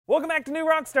Welcome back to New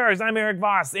Rockstars. I'm Eric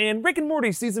Voss, and Rick and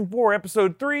Morty Season 4,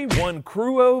 Episode 3, One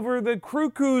Crew Over the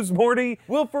Cuckoo's Morty,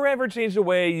 will forever change the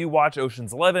way you watch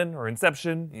Ocean's 11 or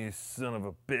Inception, you son of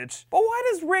a bitch. But why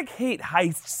does Rick hate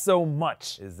heists so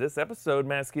much? Is this episode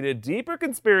masking a deeper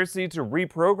conspiracy to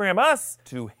reprogram us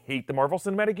to hate the Marvel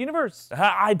Cinematic Universe?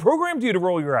 I programmed you to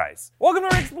roll your eyes. Welcome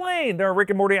to Explained, our Rick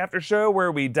and Morty after show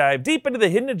where we dive deep into the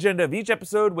hidden agenda of each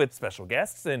episode with special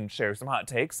guests and share some hot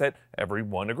takes that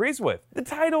everyone agrees with. The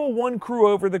title One Crew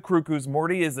Over the Cuckoo's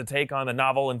Morty is a take on the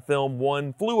novel and film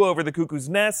One Flew Over the Cuckoo's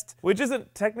Nest, which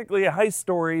isn't technically a heist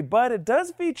story, but it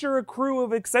does feature a crew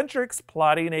of eccentrics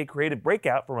plotting a creative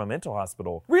breakout from a mental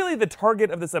hospital. Really, the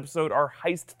target of this episode are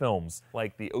heist films,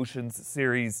 like the Ocean's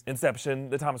series,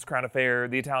 Inception, The Thomas Crown Affair,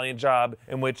 The Italian Job,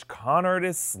 in which con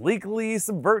artists sleekly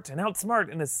subvert and outsmart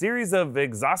in a series of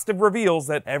exhaustive reveals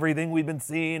that everything we've been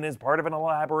seeing is part of an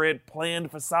elaborate,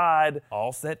 planned facade,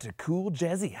 all set to cool,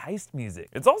 jazzy heist music.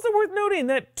 It's also worth noting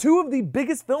that two of the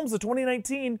biggest films of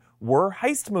 2019 were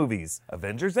heist movies.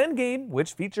 Avengers Endgame,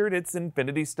 which featured its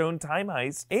Infinity Stone time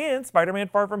heist, and Spider-Man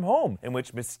Far From Home, in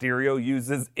which Mysterio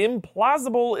uses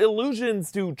implausible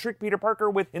illusions to trick Peter Parker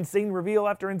with insane reveal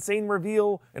after insane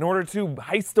reveal in order to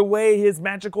heist away his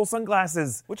magical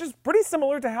sunglasses, which is pretty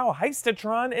similar to how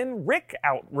Heistatron and Rick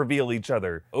out-reveal each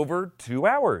other over 2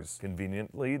 hours.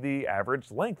 Conveniently the average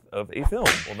length of a film.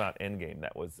 Well, not Endgame,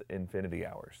 that was Infinity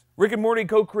Hours. Rick and Morty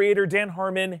co-creator Dan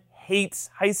Harmon hates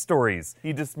heist stories.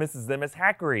 He dismisses them as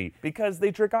hackery because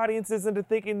they trick audiences into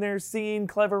thinking they're seeing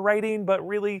clever writing, but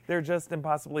really they're just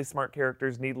impossibly smart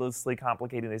characters needlessly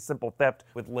complicating a simple theft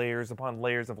with layers upon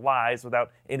layers of lies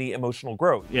without any emotional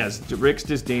growth. Yes, Rick's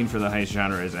disdain for the heist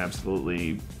genre is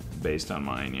absolutely based on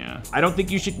mine, yeah. I don't think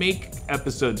you should make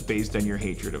episodes based on your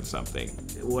hatred of something.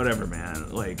 Whatever, man.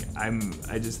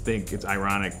 I just think it's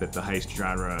ironic that the heist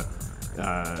genre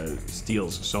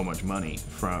steals so much money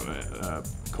from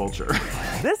culture.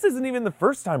 This isn't even the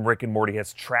first time Rick and Morty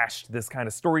has trashed this kind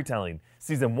of storytelling.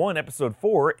 Season 1, Episode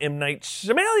 4, M. Night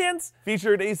Shyamalan,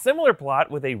 featured a similar plot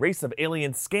with a race of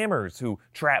alien scammers who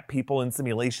trap people in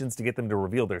simulations to get them to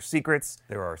reveal their secrets.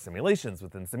 There are simulations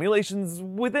within simulations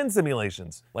within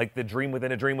simulations, like the dream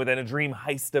within a dream within a dream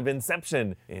heist of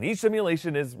Inception, and each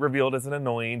simulation is revealed as an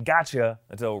annoying gotcha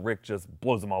until Rick just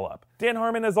blows them all up. Dan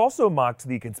Harmon has also mocked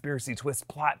the conspiracy twist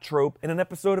plot trope in an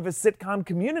episode of his sitcom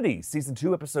Community, Season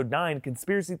 2, Episode 9,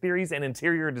 Conspiracy Theories and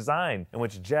Interior Design, in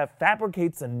which Jeff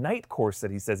fabricates a night course that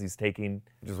he says he's taking,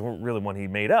 which is really one he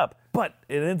made up, but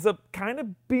it ends up kind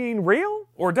of being real?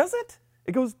 Or does it?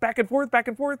 It goes back and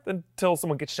forth until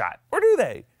someone gets shot. Or do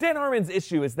they? Dan Harmon's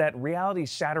issue is that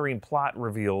reality-shattering plot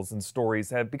reveals and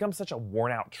stories have become such a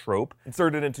worn-out trope,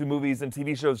 inserted into movies and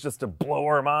TV shows just to blow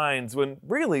our minds, when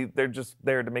really they're just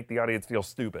there to make the audience feel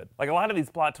stupid. Like, a lot of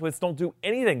these plot twists don't do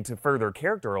anything to further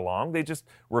character along. They just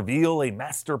reveal a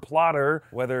master plotter,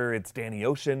 whether it's Danny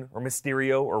Ocean or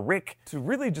Mysterio or Rick, to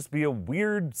really just be a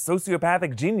weird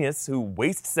sociopathic genius who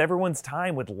wastes everyone's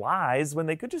time with lies when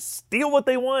they could just steal what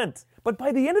they want. But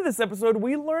by the end of this episode,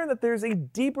 we learn that there's a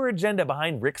deeper agenda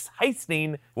behind Rick's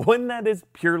heisting, one that is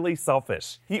purely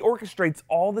selfish. He orchestrates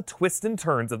all the twists and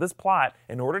turns of this plot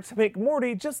in order to make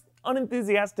Morty just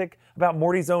unenthusiastic about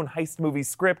Morty's own heist movie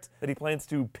script that he plans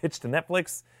to pitch to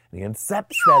Netflix, and he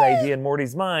incepts that idea in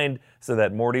Morty's mind so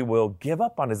that Morty will give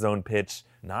up on his own pitch,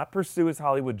 not pursue his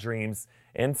Hollywood dreams,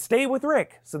 and stay with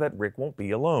Rick so that Rick won't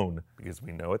be alone. Because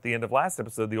we know at the end of last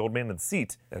episode, The Old Man in the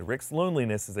Seat, that Rick's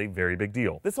loneliness is a very big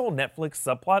deal. This whole Netflix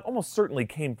subplot almost certainly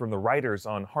came from the writers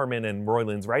on Harmon and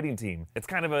Roiland's writing team. It's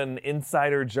kind of an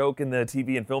insider joke in the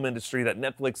TV and film industry that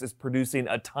Netflix is producing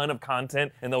a ton of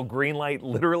content and they'll greenlight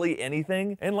literally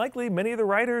anything. And likely many of the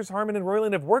writers Harmon and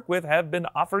Roiland have worked with have been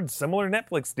offered similar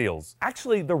Netflix deals.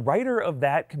 Actually, the writer of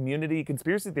that Community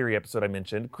conspiracy theory episode I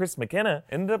mentioned, Chris McKenna,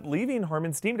 ended up leaving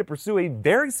Harmon's team to pursue a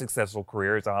very successful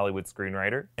career as a Hollywood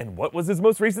screenwriter. And what was his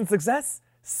most recent success?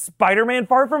 Spider-Man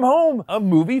Far From Home, a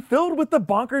movie filled with the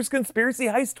bonkers conspiracy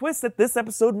heist twist that this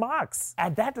episode mocks.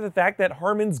 Add that to the fact that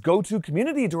Harmon's go-to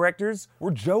Community directors were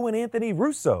Joe and Anthony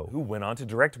Russo, who went on to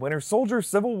direct Winter Soldier,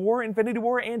 Civil War, Infinity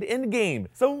War, and Endgame.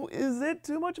 So is it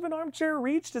too much of an armchair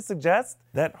reach to suggest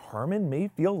that Harmon may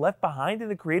feel left behind in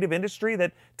a creative industry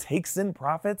that takes in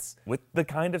profits with the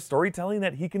kind of storytelling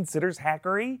that he considers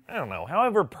hackery? I don't know.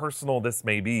 However personal this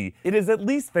may be, it is at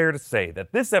least fair to say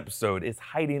that this episode is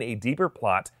hiding a deeper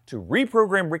plot to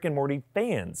reprogram Rick and Morty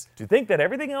fans to think that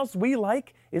everything else we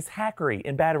like is hackery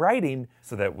and bad writing,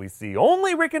 so that we see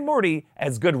only Rick and Morty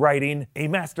as good writing, a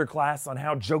masterclass on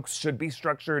how jokes should be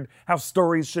structured, how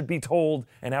stories should be told,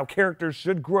 and how characters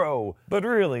should grow. But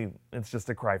really, It's just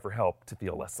a cry for help to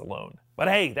feel less alone. But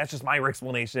hey, that's just my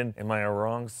explanation. Am I a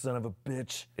wrong son of a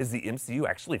bitch? Is the MCU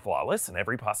actually flawless in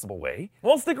every possible way?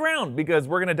 Well, stick around because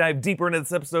we're going to dive deeper into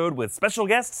this episode with special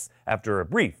guests after a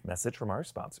brief message from our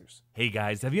sponsors. Hey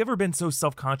guys, have you ever been so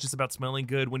self-conscious about smelling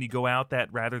good when you go out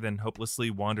that rather than hopelessly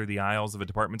wander the aisles of a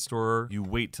department store, you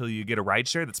wait till you get a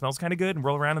rideshare that smells kind of good and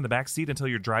roll around in the back seat until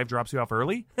your drive drops you off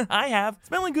early? I have.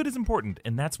 Smelling good is important,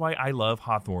 and that's why I love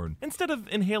Hawthorne. Instead of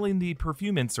inhaling the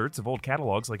perfume inserts of old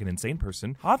catalogs like an insane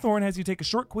person, Hawthorne has you take a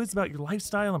short quiz about your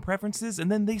lifestyle and preferences,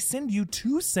 and then they send you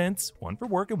 2 scents, one for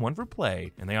work and one for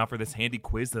play. And they offer this handy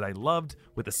quiz that I loved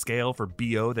with a scale for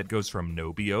BO that goes from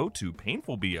no BO to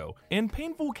painful BO. And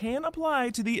painful can apply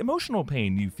to the emotional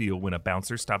pain you feel when a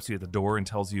bouncer stops you at the door and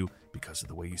tells you, because of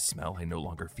the way you smell, I no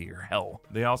longer fear hell.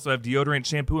 They also have deodorant,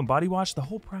 shampoo, and body wash. The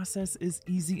whole process is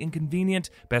easy and convenient.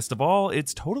 Best of all,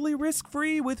 it's totally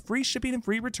risk-free with free shipping and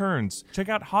free returns. Check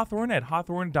out Hawthorne at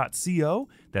hawthorne.co.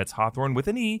 That's Hawthorne with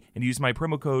an E, and use my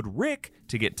promo code RICK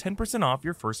to get 10% off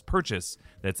your first purchase.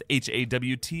 That's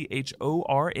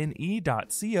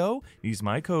HAWTHORNE.co. Use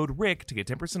my code RICK to get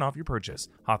 10% off your purchase.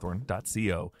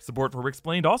 Hawthorne.co. Support for Rick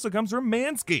Explained also comes from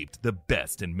Manscaped, the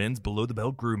best in men's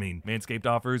below-the-belt grooming. Manscaped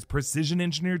offers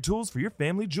precision-engineered tools for your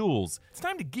family jewels. It's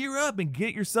time to gear up and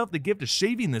get yourself the gift of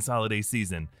shaving this holiday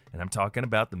season. And I'm talking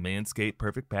about the Manscaped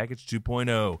Perfect Package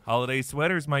 2.0. Holiday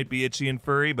sweaters might be itchy and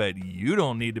furry, but you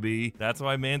don't need to be. That's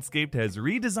why Manscaped has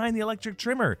redesigned the electric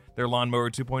trimmer. Their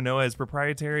Lawnmower 2.0 has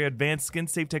proprietary advanced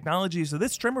skin-safe technology, so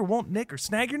this trimmer won't nick or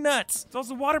snag your nuts. It's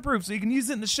also waterproof, so you can use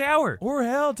it in the shower. Or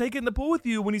hell, take it in the pool with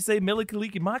you when you say Mili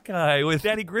Kaliki Makai with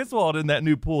Daddy Griswold in that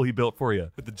new pool he built for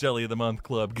you with the Jelly of the Month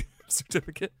Club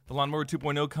certificate. The Lawnmower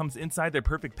 2.0 comes inside their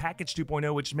Perfect Package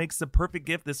 2.0, which makes the perfect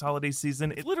gift this holiday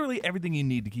season. It's literally everything you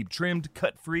need to keep trimmed,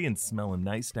 cut-free, and smelling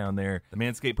nice down there. The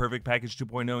Manscaped Perfect Package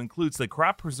 2.0 includes the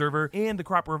Crop Preserver and the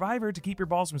Crop Reviver to keep your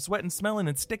balls from sweating, smelling,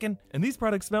 and sticking. And these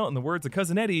products smell, in the words of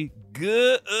Cousin Eddie,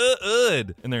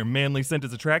 good. And their manly scent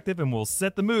is attractive and will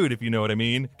set the mood, if you know what I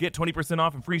mean. Get 20%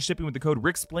 off and free shipping with the code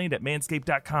RICKSPLAINED at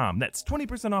manscaped.com. That's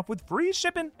 20% off with free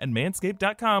shipping at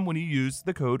manscaped.com when you use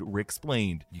the code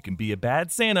RICKSPLAINED. You can be a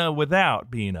bad Santa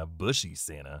without being a bushy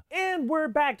Santa. And we're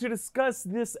back to discuss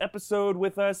this episode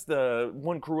with us, the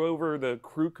one crew over, the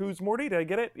crew who's Morty. Did I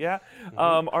get it? Yeah.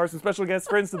 Are some special guest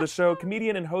friends to the show,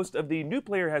 comedian and host of the New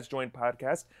Player Has Joined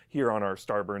podcast here on our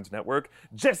Starburns network,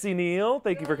 Jesse Neal.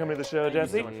 Thank you for coming to the show,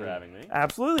 Jesse. Thank you so much for having me.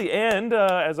 Absolutely. And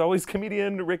as always,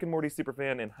 comedian, Rick and Morty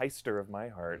superfan, and heister of my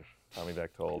heart, Tommy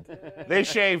Bechtold. They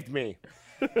shaved me.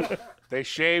 They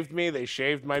shaved me. They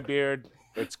shaved my beard.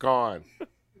 It's gone.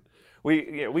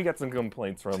 We got some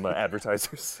complaints from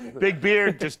advertisers. Big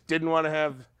beard, just didn't want to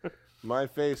have my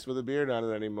face with a beard on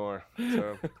it anymore.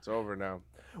 So it's over now.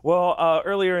 Well,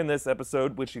 earlier in this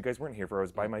episode, which you guys weren't here for, I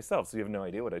was by myself, so you have no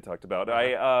idea what I talked about.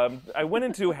 I went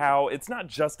into how it's not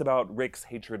just about Rick's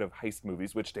hatred of heist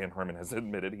movies, which Dan Harmon has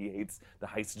admitted he hates the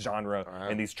heist genre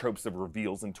and these tropes of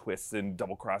reveals and twists and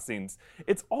double crossings.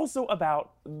 It's also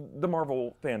about the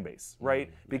Marvel fan base,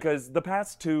 right? Because the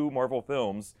past 2 Marvel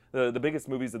films, the biggest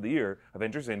movies of the year,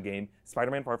 Avengers Endgame,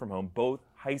 Spider-Man Far From Home, both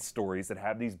heist stories that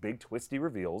have these big twisty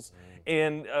reveals,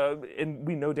 and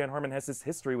we know Dan Harmon has this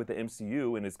history with the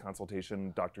MCU in his consultation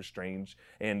with Doctor Strange,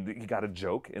 and he got a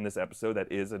joke in this episode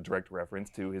that is a direct reference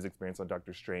to his experience on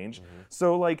Doctor Strange.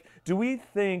 So, like, do we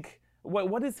think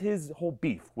what is his whole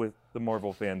beef with the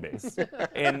Marvel fan base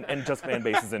and just fan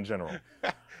bases in general?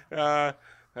 I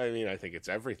mean, I think it's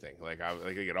everything. Like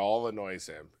it all annoys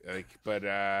him.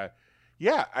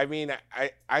 Yeah, I mean,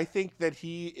 I think that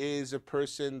he is a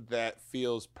person that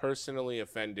feels personally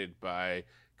offended by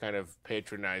kind of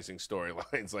patronizing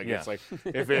storylines. Like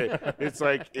it's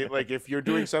like if you're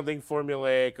doing something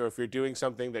formulaic or if you're doing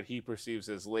something that he perceives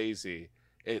as lazy,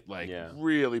 it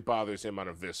really bothers him on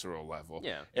a visceral level.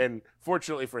 Yeah. And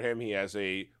fortunately for him, he has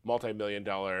a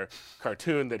multi-million-dollar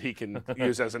cartoon that he can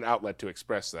use as an outlet to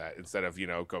express that instead of,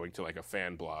 going to like a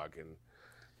fan blog and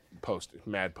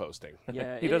mad posting.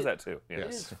 Yeah, he does that too. It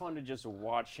is fun to just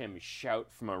watch him shout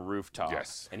from a rooftop.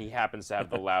 Yes. And he happens to have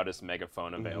the loudest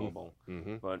megaphone available.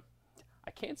 But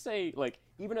I can't say, like,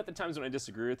 even at the times when I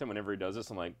disagree with him, whenever he does this,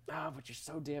 I'm like, but you're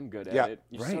so damn good at it.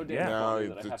 You're so damn funny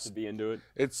that I have to be into it.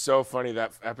 It's so funny.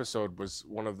 That episode was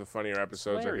one of the funnier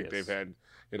episodes I think they've had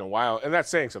in a while. And that's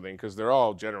saying something because they're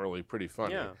all generally pretty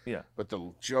funny. Yeah. But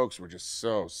the jokes were just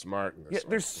so smart in this one.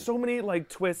 There's so many like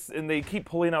twists, and they keep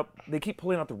pulling out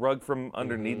the rug from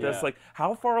underneath us. Like,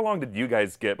 how far along did you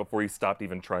guys get before you stopped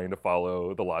even trying to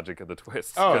follow the logic of the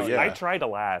twists? I tried to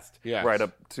last right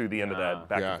up to the end of that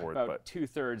back and forth. About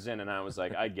 2/3 in, and I was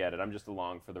like, I get it. I'm just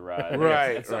along for the ride.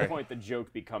 Right. At some point, the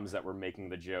joke becomes that we're making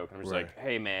the joke. And I'm just like,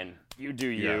 hey, man, You do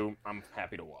you. I'm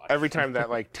happy to watch. Every time that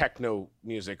like techno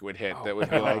music would hit, that would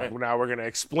be like, now we're gonna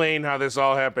explain how this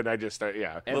all happened. I just start,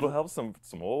 yeah. A little help, some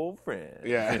old friends.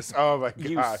 Yes. Oh my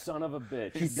You god. son of a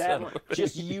bitch.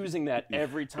 Just using that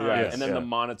every time. Yes. And then the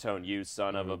monotone, you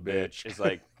son of a bitch, is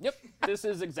like, yep, this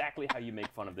is exactly how you make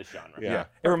fun of this genre. Yeah.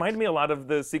 It reminded me a lot of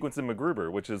the sequence in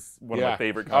MacGruber, which is one of my Yeah.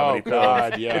 favorite comedy Oh, films.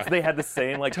 God, yeah. It's, they had the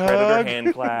same like Tug. predator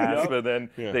hand clasp, but then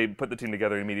Yeah. they put the team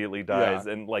together and immediately dies,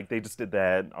 Yeah. and like they just did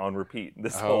that on repeat.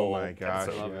 This Oh whole my gosh.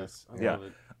 episode. Love Yes. it. I Yeah.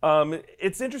 love it.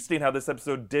 It's interesting how this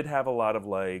episode did have a lot of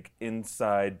like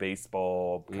inside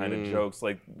baseball kind of jokes,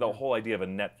 like the whole idea of a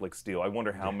Netflix deal. I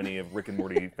wonder how many of Rick and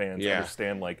Morty fans Yeah.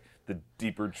 understand like the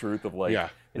deeper truth of like Yeah.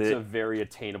 It's the- a very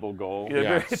attainable goal. Yeah,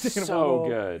 very Yes. attainable So goal.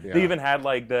 good. They even had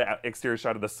like the exterior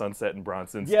shot of the sunset in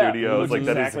Bronson Yeah, it Studios. looks Like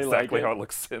that is exactly exactly like how it. it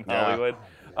looks in Yeah. Hollywood.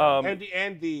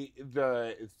 And the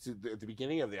at the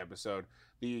beginning of the episode,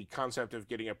 the concept of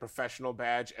getting a professional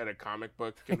badge at a comic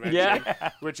book convention,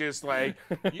 Yeah. which is like,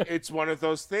 it's one of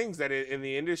those things that in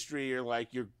the industry you're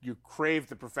like you crave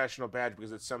the professional badge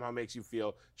because it somehow makes you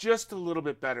feel just a little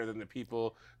bit better than the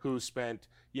people who spent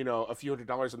a few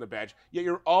 $100s on the badge. Yet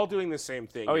you're all doing the same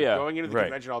thing. Oh, You're yeah. going into the Right.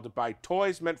 convention hall to buy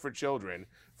toys meant for children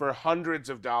for hundreds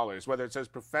of dollars, whether it says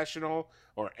professional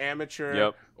or amateur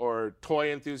Yep. or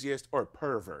toy enthusiast or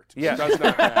pervert. Yeah. It does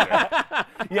not matter.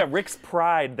 Yeah, Rick's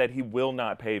pride that he will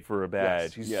not pay for a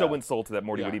badge. Yes. He's so Yeah. insulted that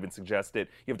Morty Yeah. would even suggest it.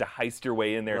 You have to heist your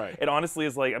way in there. Right. It honestly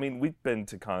is like, I mean, we've been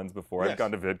to cons before. I've Yes.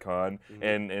 gone to VidCon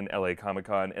and LA Comic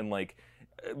Con, and like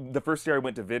the first year I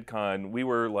went to VidCon,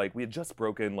 we had just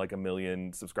broken like 1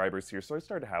 million subscribers here, so I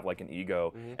started to have like an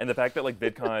ego. And the fact that like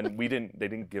VidCon, they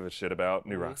didn't give a shit about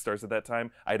New Rockstars at that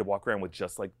time. I had to walk around with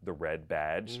just like the red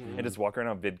badge and just walk around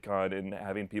on VidCon and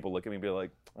having people look at me and be like,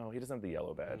 oh, he doesn't have the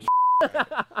yellow badge.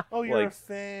 Oh, you're a Like,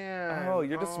 fan. Oh,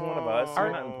 you're just one of us.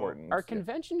 You're not important. Are Yeah.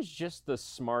 conventions just the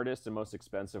smartest and most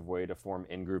expensive way to form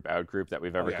in-group, out-group that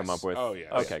we've ever come up with? Oh,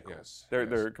 yes. Okay, cool. Yes.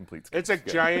 They're complete. It's a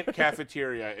giant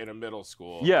cafeteria in a middle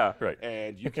school. Yeah. Right.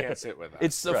 And you can't sit with us.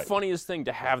 It's the Right. funniest thing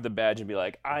to have the badge and be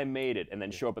like, I made it, and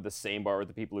then show up at the same bar with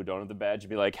the people who don't have the badge and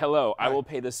be like, hello, I will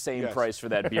pay the same Yes. price for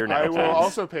that beer now. I will please."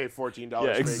 also pay $14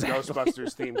 Yeah, for exactly. a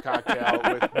Ghostbusters themed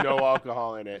cocktail with no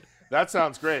alcohol in it. That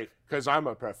sounds great because I'm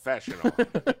a professional.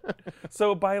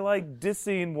 So by like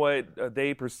dissing what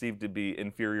they perceived to be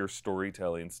inferior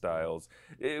storytelling styles,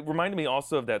 it reminded me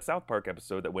also of that South Park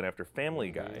episode that went after Family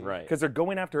Guy. Right. Because they're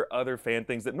going after other fan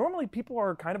things that normally people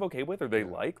are kind of okay with or they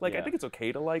like. Like I Yeah. think it's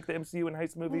okay to like the MCU and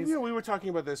heist movies. Yeah, we were talking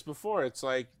about this before. It's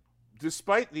like,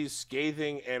 despite these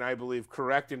scathing and I believe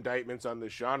correct indictments on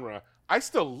this genre, I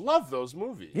still love those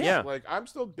movies. Yeah. Like I'm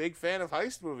still a big fan of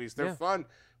heist movies. They're Yeah. fun.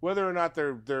 Whether or not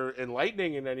they're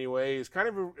enlightening in any way is kind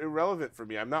of irrelevant for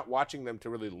me. I'm not watching them to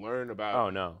really learn about Oh,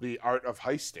 no. the art of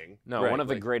heisting. No, Right, one of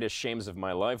the like- greatest shames of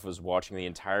my life was watching the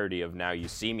entirety of Now You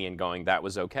See Me and going, that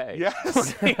was okay.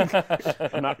 Yes.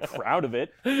 I'm not proud of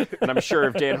it. And I'm sure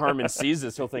if Dan Harmon sees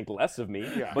this, he'll think less of me.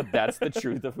 Yeah. But that's the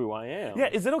truth of who I am. Yeah,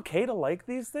 is it okay to like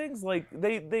these things? Like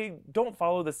they don't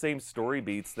follow the same story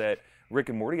beats that Rick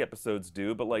and Morty episodes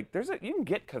do, but like you can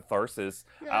get catharsis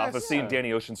off of Yes. seeing Yeah.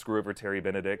 Danny Ocean screw over Terry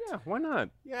Benedict. Yeah, why not?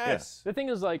 Yes. The thing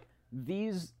is, like,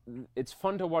 it's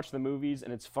fun to watch the movies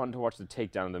and it's fun to watch the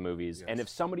takedown of the movies. And if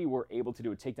somebody were able to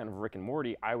do a takedown of Rick and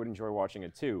Morty, I would enjoy watching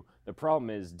it too. The problem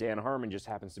is Dan Harmon just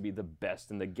happens to be the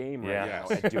best in the game right Yeah.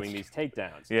 now at doing these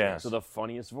takedowns. Yeah. So the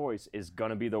funniest voice is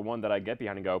gonna be the one that I get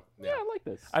behind and go, yeah, I like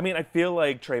this. I mean, I feel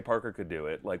like Trey Parker could do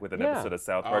it, like with an Yeah. episode of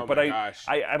South Oh Park, but my gosh.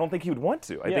 I don't think he would want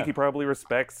to. I Yeah. think he probably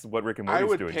respects what Rick and I Morty's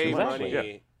would doing pay too much. money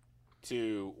Yeah.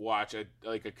 to watch a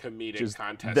comedic Just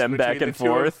contest. them back between and the two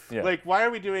of- forth. Yeah. Like, why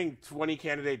are we doing 20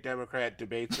 candidate Democrat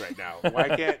debates right now? Why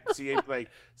can't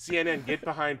CNN get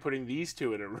behind putting these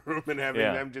two in a room and having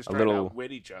Yeah. them just A try to little-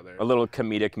 outwit each other? A little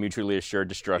comedic, mutually assured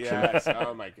destruction. Yes.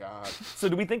 Oh my God. So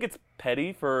do we think it's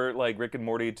petty for like Rick and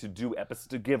Morty to do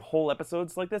to give whole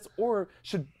episodes like this, or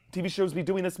should TV shows be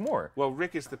doing this more? Well,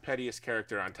 Rick is the pettiest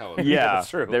character on television. Yeah, That's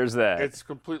true. there's that. It's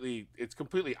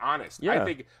completely honest. Yeah.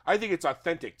 I think it's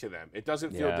authentic to them. It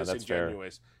doesn't feel Yeah, that's fair.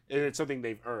 disingenuous, and it's something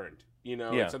they've earned.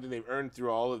 Yeah. It's something they've earned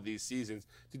through all of these seasons.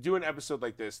 To do an episode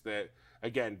like this, that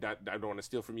again, I don't want to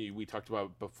steal from you. We talked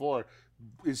about before,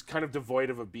 is kind of devoid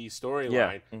of a B storyline.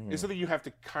 Yeah. Is something you have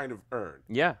to kind of earn.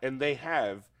 Yeah. And they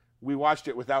have. We watched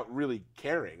it without really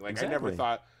caring. Like I never Exactly.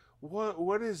 thought. What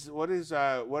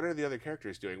are the other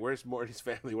characters doing? Where's Morty's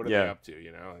family? What are Yeah. they up to?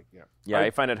 Like, yeah. Yeah, I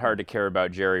find it hard to care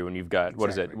about Jerry when you've got, what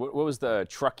is it? Exactly. What was the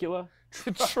Trucula?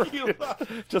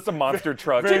 Just a monster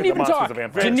truck. Didn't the even monsters talk. of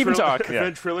vampires. Didn't even talk.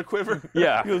 Ventriloquiver.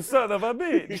 Yeah. You son of a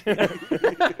bitch.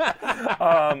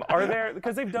 Are there,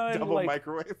 because they've done Double like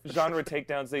microwave. genre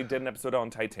takedowns. They did an episode on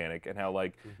Titanic and how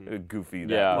like goofy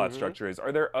that Yeah. plot structure is.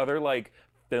 Are there other like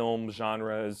film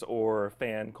genres or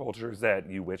fan cultures that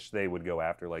you wish they would go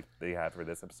after like they have for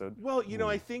this episode? Well,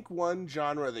 I think one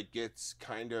genre that gets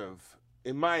kind of,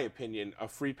 in my opinion, a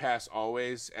free pass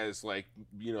always, as like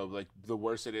like the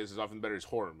worse it is often better, is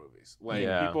horror movies. Like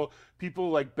Yeah.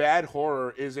 people like, bad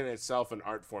horror is in itself an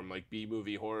art form. Like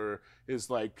B-movie horror is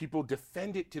like, people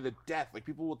defend it to the death. Like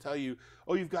people will tell you,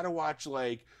 oh, you've got to watch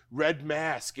like Red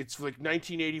Mask. It's like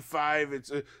 1985.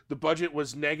 It's the budget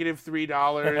was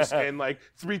 -$3 and like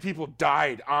 3 people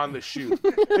died on the shoot.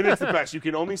 And it's the best. You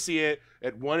can only see it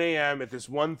at 1 a.m. at this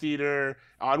one theater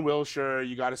on Wilshire.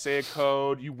 You got to say a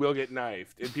code. You will get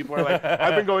knifed. And people are like,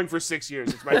 I've been going for 6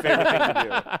 years. It's my favorite thing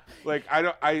to do. Like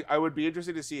I would be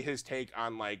interested to see his take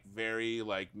on like very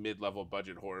like mid-level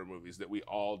budget horror movies that we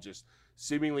all just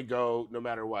seemingly go, no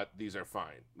matter what, these are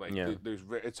fine. Like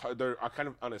it's hard, they're kind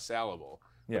of unassailable.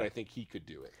 But I think he could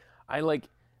do it. I like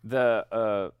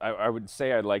I would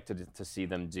say I'd like to see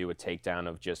them do a takedown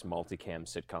of just multicam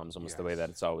sitcoms, almost the way that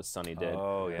It's Always Sunny did.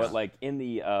 Oh, yeah. But like in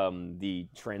the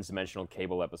transdimensional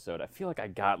cable episode, I feel like I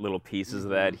got little pieces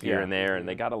of that here and there, and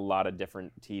they got a lot of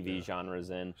different TV genres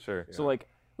in. Sure. So like,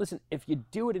 listen, if you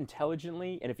do it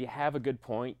intelligently, and if you have a good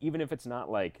point, even if it's not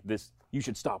like this, you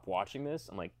should stop watching this.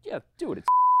 I'm like, yeah, do it. It's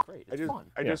great. It's fun.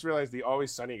 I just realized the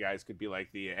Always Sunny guys could be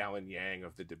like the Alan Yang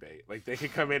of the debate. Like they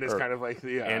could come in as kind of like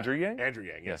the Andrew Yang? Andrew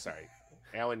Yang, yeah, sorry.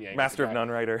 Alan Yang. Master of None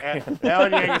writer.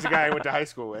 Alan Yang is a guy I went to high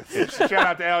school with. Shout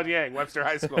out to Alan Yang, Webster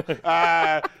High School.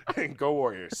 Go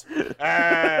Warriors.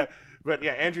 But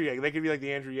yeah, Andrew Yang, they could be like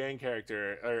the Andrew Yang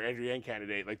character or Andrew Yang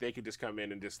candidate. Like they could just come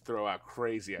in and just throw out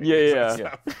crazy ideas. Yeah. And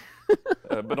stuff.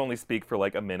 But only speak for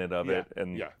like a minute of it.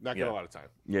 And not get a lot of time.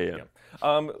 Yeah.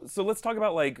 So let's talk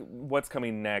about like what's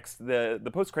coming next. The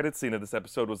post-credits scene of this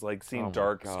episode was like seeing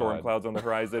dark storm clouds on the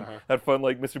horizon. That fun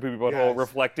like Mr. Poopy Butthole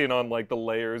reflecting on like the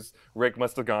layers Rick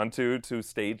must have gone to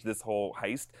stage this whole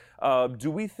heist.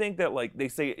 Do we think that like they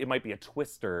say it might be a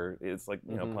twister? It's like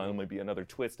probably might be another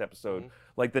twist episode.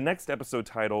 Like the next episode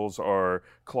titles are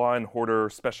Claw and Hoarder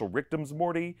Special Rickdoms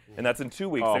Morty, and that's in 2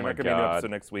 weeks. Oh They're my not going to be a new God.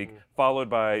 episode next week, followed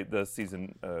by the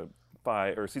season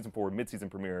 5 or season 4 mid-season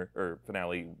premiere or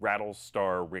finale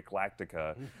Rattlestar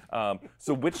Ricklactica.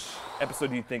 So which episode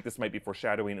do you think this might be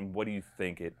foreshadowing, and what do you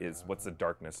think it is? What's the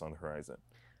darkness on the horizon?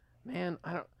 Man,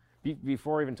 I don't.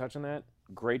 Before I even touch on that,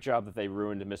 great job that they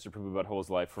ruined Mr. Poopy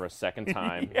Butthole's life for a second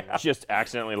time. Just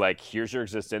accidentally like, here's your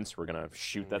existence. We're gonna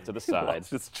shoot that to the side. Lost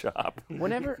his job.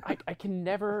 Whenever I can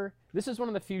never. This is one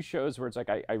of the few shows where it's like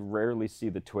I rarely see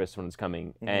the twist when it's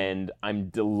coming, and I'm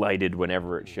delighted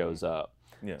whenever it shows up.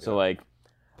 Yeah. So like,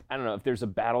 I don't know if there's a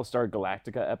Battlestar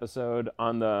Galactica episode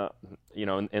on the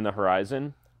in the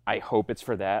horizon. I hope it's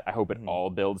for that. I hope it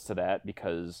all builds to that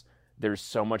because there's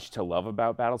so much to love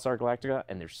about Battlestar Galactica,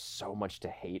 and there's so much to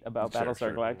hate about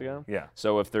Battlestar Galactica. Yeah.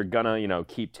 So if they're gonna,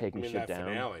 keep taking shit that down.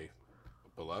 finale,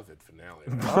 beloved finale.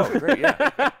 Oh, great,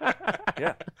 yeah.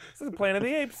 Yeah. This is a Planet of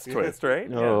the Apes twist,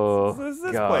 right? Oh, This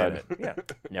is God. Planet. Yeah.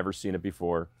 Never seen it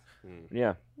before.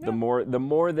 Yeah. The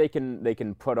more they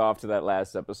can put off to that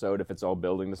last episode if it's all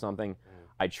building to something.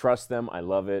 I trust them. I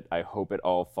love it. I hope it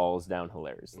all falls down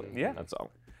hilariously. Yeah. That's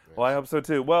all. Well, I hope so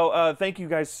too. Well, thank you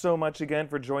guys so much again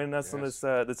for joining us on this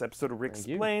episode of Rick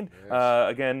Explained.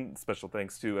 Again, special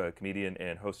thanks to comedian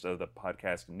and host of the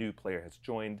podcast, New Player Has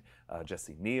Joined,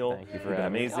 Jesse Neal. Thank you for You've been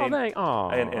having me. amazing.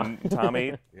 And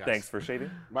Tommy, thanks for shaving.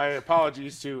 My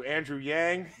apologies to Andrew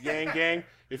Yang Gang.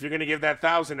 If you're gonna give that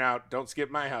 1,000 out, don't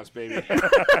skip my house, baby.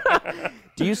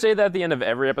 Do you say that at the end of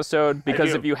every episode?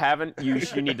 Because do. if you haven't, you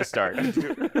need to start.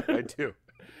 I do.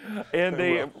 And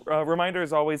a reminder,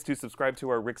 as always, to subscribe to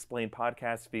our Rick Explain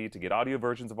podcast feed to get audio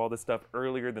versions of all this stuff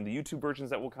earlier than the YouTube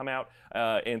versions that will come out.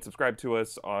 And subscribe to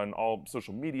us on all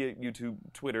social media, YouTube,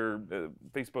 Twitter,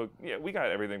 Facebook. Yeah, we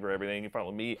got everything for everything. You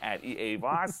follow me at EA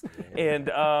Voss. And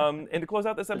to close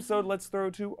out this episode, let's throw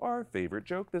to our favorite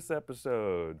joke this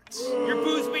episode. Your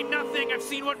booze mean nothing. I've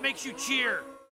seen what makes you cheer.